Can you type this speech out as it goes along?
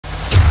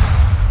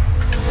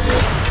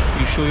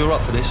sure you're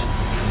up for this?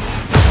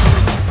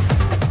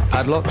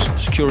 Padlocks,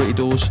 security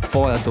doors,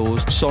 fire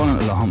doors,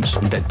 silent alarms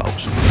and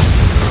deadbolts.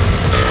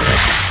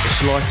 The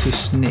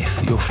slightest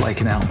sniff, you're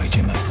flaking out on me,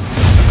 Jimmy.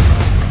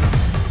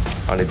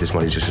 I need this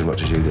money just as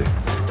much as you do.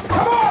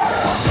 Come on!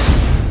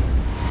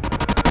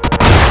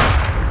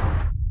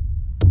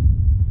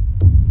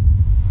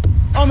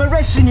 I'm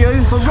arresting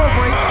you for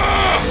robbery.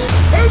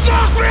 Who's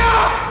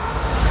Austria?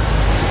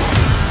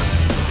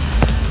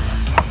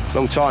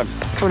 Long time.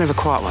 Come and have a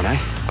quiet one, eh?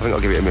 I think I'll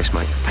give it a miss,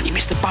 mate. And you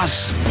missed the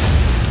buzz.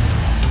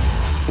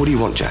 What do you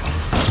want, Jack?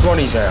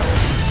 Ronnie's out.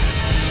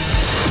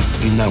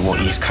 You know what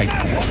he's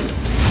capable of.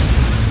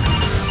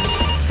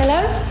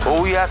 Hello?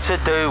 All you had to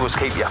do was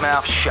keep your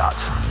mouth shut.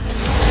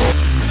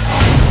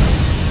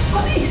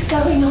 What is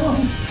going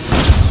on?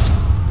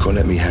 Gotta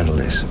let me handle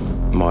this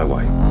my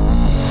way.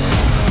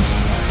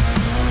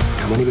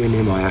 Come anywhere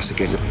near my house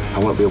again, I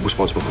won't be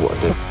responsible for what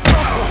I do.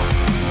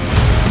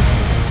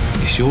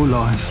 It's your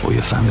life or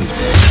your family's.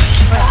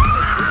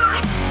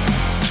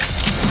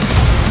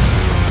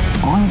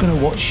 I'm gonna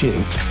watch you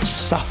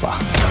suffer.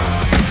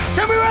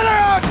 Tell me where they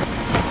are!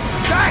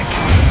 Jack!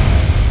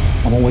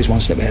 I'm always one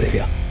step ahead of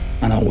you,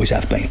 and I always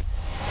have been.